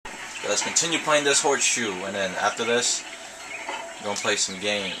let's continue playing this horseshoe, and then after this, we're gonna play some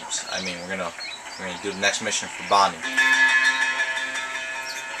games. I mean, we're gonna do the next mission for Bonnie.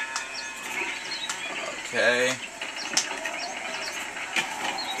 Okay.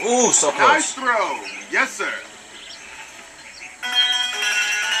 Ooh, so close. Nice throw. Yes, sir.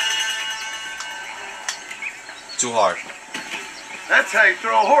 Too hard. That's how you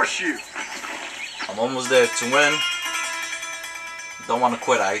throw a horseshoe. I'm almost there to win. Don't want to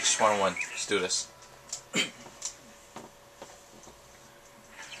quit. I just want to win. Let's do this.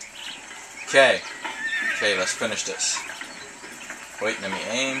 Okay. Okay, let's finish this. Wait, let me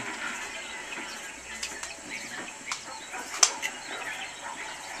aim.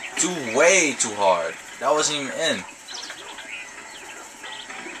 Way too hard. That wasn't even in.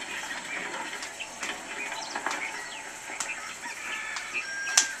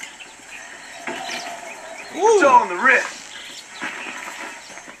 It's on the wrist.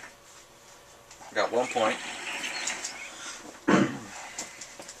 Got 1 point.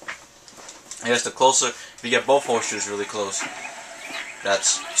 I guess the closer, if you get both horseshoes really close,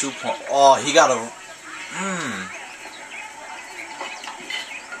 that's 2 points. Oh, he got a.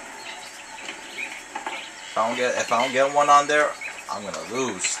 If I don't get one on there, I'm gonna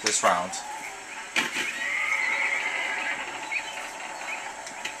lose this round.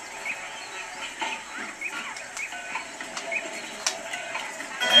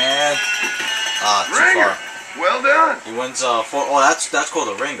 And too Ringer. far. Well done. He wins 4. Oh, that's called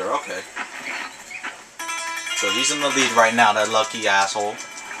a ringer. Okay. So he's in the lead right now. That lucky asshole.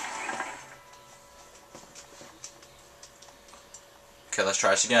 Okay, let's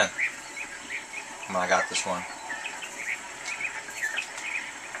try this again. Come on, I got this one.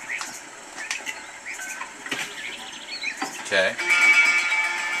 Okay.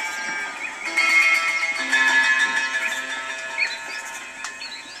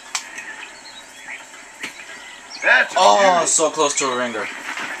 That's Oh, so close to a ringer.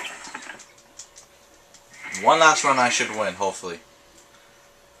 One last run I should win, hopefully.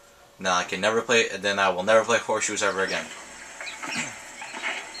 Now I can never play, and then I will never play horseshoes ever again.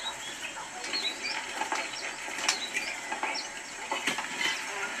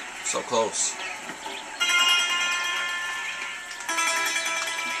 So close.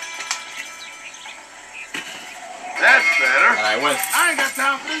 That's better. And I win. I ain't got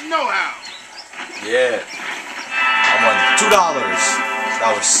time for this know-how. Yeah. I won $2.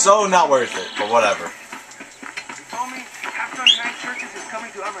 That was so not worth it, but whatever. You told me Captain Hank Churches is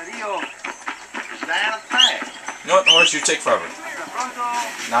coming to Amarillo. Is that a fact? You know what? The horseshoe take forever.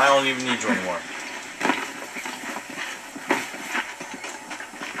 Now I don't even need you anymore.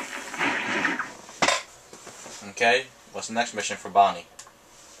 Okay, what's the next mission for Bonnie?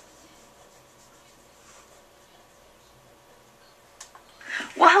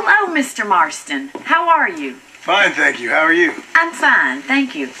 Well, hello, Mr. Marston. How are you? Fine, thank you. How are you? I'm fine,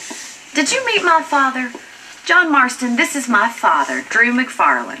 thank you. Did you meet my father? John Marston, this is my father, Drew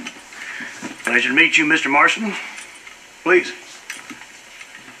McFarland. Pleasure to meet you, Mr. Marston. Please.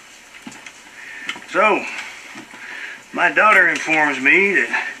 So, my daughter informs me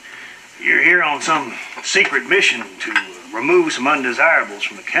that you're here on some secret mission to remove some undesirables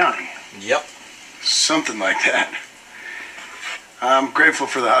from the county. Yep. Something like that. I'm grateful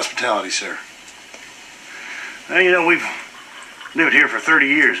for the hospitality, sir. Well, you know, we've lived here for 30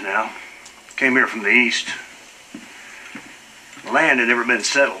 years now. Came here from the east. The land had never been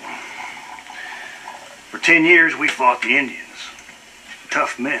settled. For 10 years, we fought the Indians.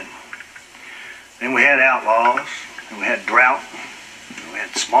 Tough men. Then we had outlaws, and we had drought, and we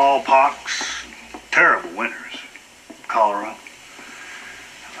had smallpox, terrible winters, cholera.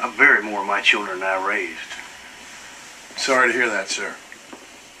 I buried more of my children than I raised. Sorry to hear that, sir.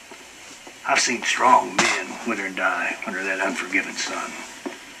 I've seen strong men wither and die under that unforgiving sun.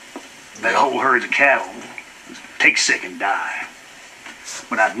 That whole herds of cattle take sick and die.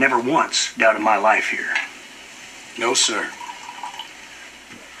 But I've never once doubted my life here. No, sir.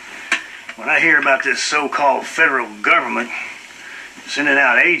 When I hear about this so-called federal government sending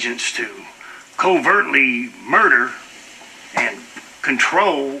out agents to covertly murder and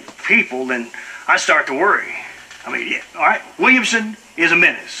control people, then I start to worry. I mean, yeah, all right, Williamson is a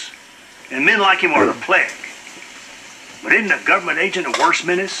menace, and men like him are the plague. But isn't a government agent a worse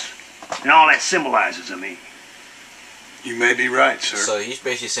menace? And all that symbolizes, I mean. You may be right, sir. So he's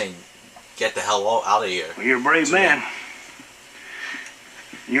basically saying, get the hell out of here. Well, you're a brave man.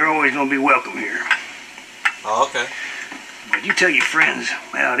 You're always going to be welcome here. Oh, okay. But you tell your friends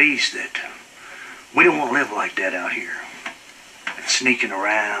out east that we don't want to live like that out here. Sneaking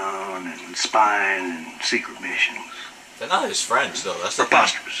around and spying and secret missions. They're not his friends, though. That's the thing.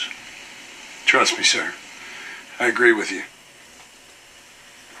 Preposterous. Trust me, sir. I agree with you.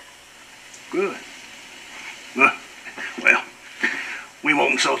 Good. Well, we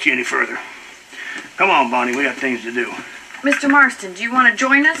won't insult you any further. Come on, Bonnie, we got things to do. Mr. Marston, do you want to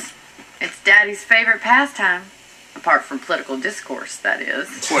join us? It's Daddy's favorite pastime. Apart from political discourse, that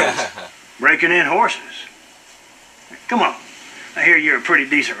is. Well, breaking in horses. Come on. I hear you're a pretty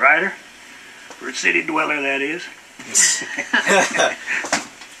decent rider. For a city dweller, that is.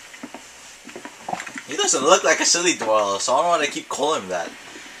 He doesn't look like a city dweller, so I don't want to keep calling him that.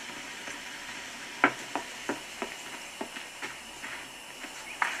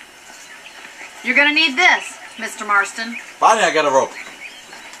 You're gonna need this, Mr. Marston. Finally, I got a rope.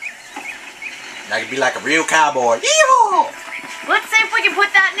 And I can be like a real cowboy. Yeehaw! Let's see if we can put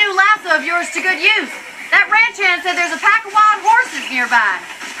that new lasso of yours to good use. That ranch hand said there's a pack of wild horses nearby.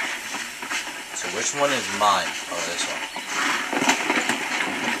 So which one is mine? Oh, this one.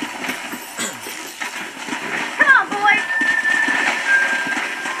 Come on, boy.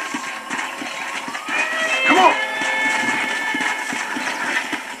 Come on!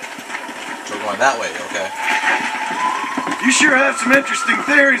 So we're going that way, okay. You sure have some interesting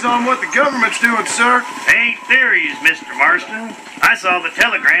theories on what the government's doing, sir. Ain't theories, Mr. Marston. I saw the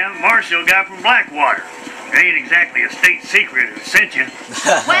telegram Marshall got from Blackwater. It ain't exactly a state secret who sent you.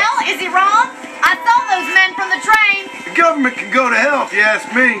 Well, is he wrong? I saw those men from the train. The government can go to hell if you ask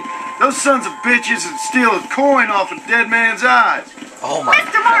me. Those sons of bitches would steal a coin off a dead man's eyes. Oh my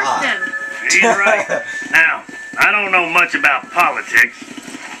Mr. Marston, He's right. Now, I don't know much about politics,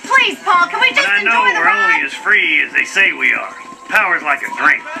 please, Paul, can we just but I know enjoy the we're only ride? as free as they say we are. Power's like a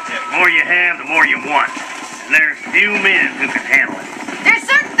drink. The more you have, the more you want. And there's few men who can handle it. There's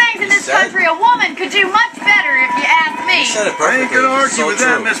certain things in this said- country a woman could do much better if you ask me. You said it I perfectly. ain't gonna It's argue so with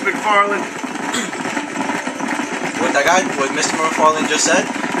that, true. Miss McFarland. What Mr. McFarlane just said,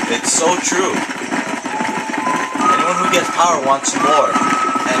 it's so true. Anyone who gets power wants more,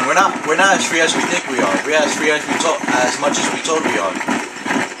 and we're not as free as we think we are. We're as free as much as we told we are.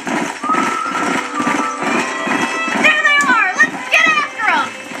 There they are. Let's get after them.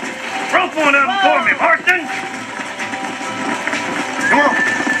 Rope one of them for me, Marston. Come on.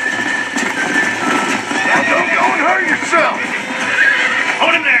 Now don't go and hurt yourself.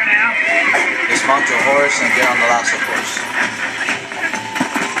 Hold him there now. Dismount your horse and get on the lasso horse.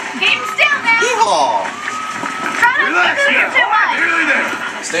 Keep him still now. Yeehaw! Try not Relax to move now. too much. Nearly there.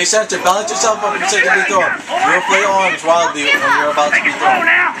 Stay centered. Balance yourself up and take a deep throw. You don't play arms wildly when you're about to Take be it slow thrown.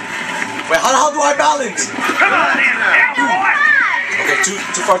 now. Wait, how do I balance? Come on in. There, boy. Okay,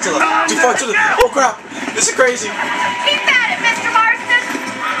 too far to the left. Too far to the. Oh crap! This is crazy. Keep at it, Mr. Marston.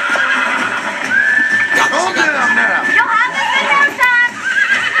 Got this. I Calm got down this. now. You'll have this in no time.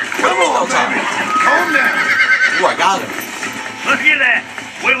 Come No on, time. baby. Calm down. Ooh, I got him. Look at that.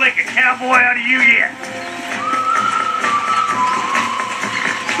 We'll make a cowboy out of you yet.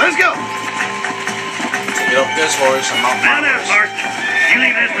 Let's go. So get up this horse and mount Now, my now, horse. Marston. You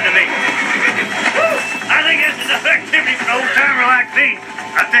leave this one to me. Woo! I think that's enough activity for an old-timer like me.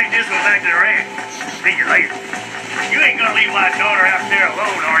 I'll take this one back to the ranch. See you later. You ain't gonna leave my daughter out there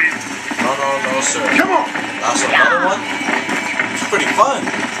alone, are you? No, sir. Come on. That's another one. It's pretty fun.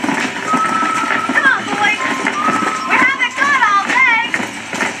 Come on, boy. We haven't got all day.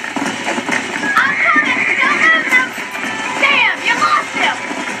 I'm coming. Don't lose him. Damn, you lost him.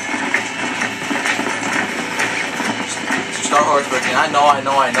 Start horsebreaking. I know.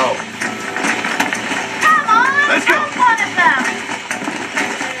 Come on. Let's go. Take one of them.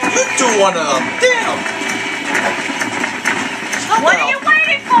 You do one of them. Damn. Stop What that. are you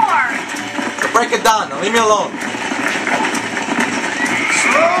waiting for? So break it down. Now leave me alone.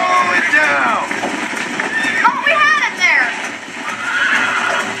 Slow it down. Oh, we had him there.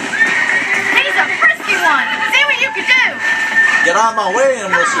 He's a frisky one. See what you can do. Get out of my way and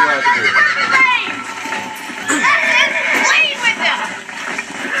we'll see what I can do. Perfect range. That's it. Lead with him.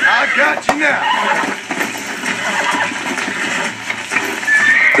 I got you now.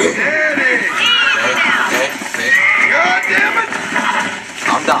 Steady. Easy now. Okay. God damn it.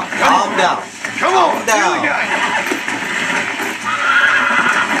 Calm down. Calm down. Come on. Calm down. You got it.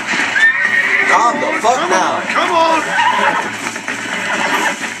 Calm the fuck Come down. on. Come on.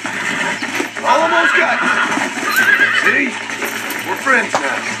 Almost got you. See? We're friends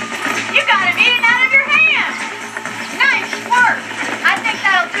now. You got him eating out of your hand. Nice work. I think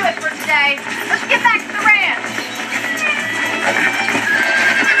that'll do it for today. Let's get back to the ranch.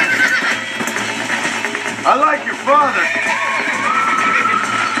 I like your father.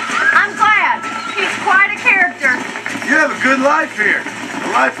 I'm glad. He's quite a character. You have a good life here. The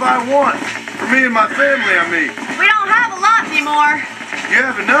life I want. For me and my family, I mean. We don't have a lot anymore. You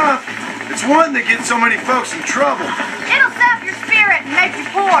have enough. It's one that gets so many folks in trouble. It'll sap your spirit and make you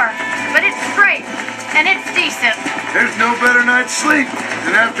poor, but it's straight and it's decent. There's no better night's sleep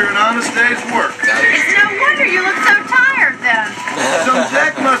than after an honest day's work. It's no wonder you look so tired then. Some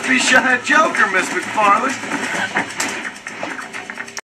deck must be shy of Joker, Miss McFarlane.